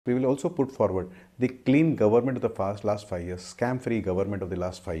We will also put forward the clean government of the last 5 years, scam-free government of the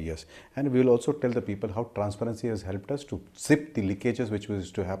last 5 years. And we will also tell the people how transparency has helped us to zip the leakages which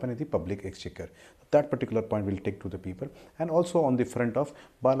was to happen in the public exchequer. That particular point will take to the people. And also on the front of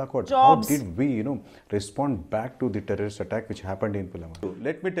Balakot, how did we, respond back to the terrorist attack which happened in Pulwama?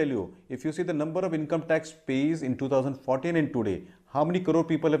 Let me tell you, if you see the number of income tax pays in 2014 and today, how many crore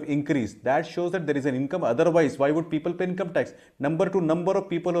people have increased? That shows that there is an income. Otherwise, why would people pay income tax? Number two, number of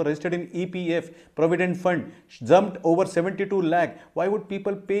people who are registered in EPF, Provident Fund, jumped over 72 lakh. Why would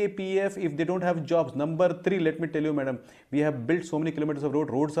people pay PF if they don't have jobs? Number three, let me tell you, madam, we have built so many kilometers of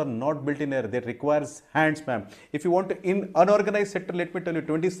road. Roads are not built in air. They requires hands, ma'am. If you want to, in unorganized sector, let me tell you,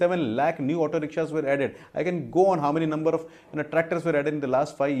 27 lakh new auto rickshaws were added. I can go on how many number of tractors were added in the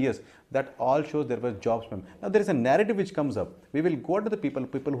last 5 years. That all shows there were jobs, ma'am. Now there is a narrative which comes up. We will go to the people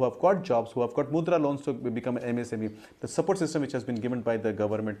who have got jobs, who have got mudra loans to become an MSME, the support system which has been given by the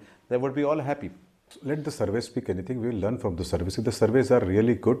government, they would be all happy. Let the survey speak anything. We will learn from the surveys. If the surveys are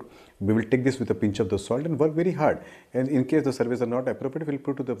really good, we will take this with a pinch of the salt and work very hard. And in case the surveys are not appropriate, we will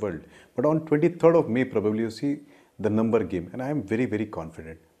put to the world. But on 23rd of May, probably you see the number game. And I am very, very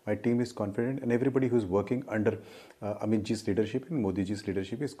confident. My team is confident, and everybody who is working under Amit ji's leadership and Modi ji's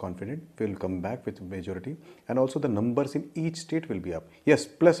leadership is confident. We will come back with majority, and also the numbers in each state will be up. Yes,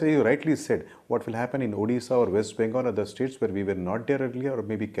 plus you rightly said, what will happen in Odisha or West Bengal or the states where we were not there earlier, or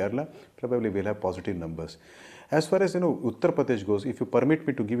maybe Kerala, probably we'll have positive numbers. As far as Uttar Pradesh goes, if you permit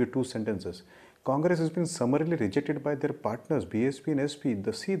me to give you 2 sentences, Congress has been summarily rejected by their partners, BSP and SP.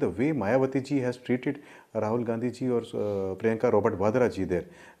 See the way Mayawati ji has treated Rahul Gandhi ji or Priyanka Robert Vadra ji there.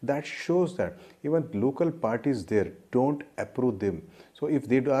 That shows that even local parties there don't approve them. So if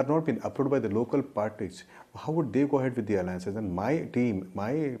they are not been approved by the local parties, how would they go ahead with the alliances? And my team,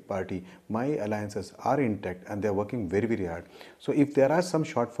 my party, my alliances are intact and they are working very, very hard. So if there are some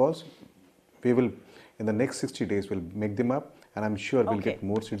shortfalls, we will, in the next 60 days, we'll make them up, and I'm sure we'll get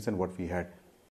more seats than what we had.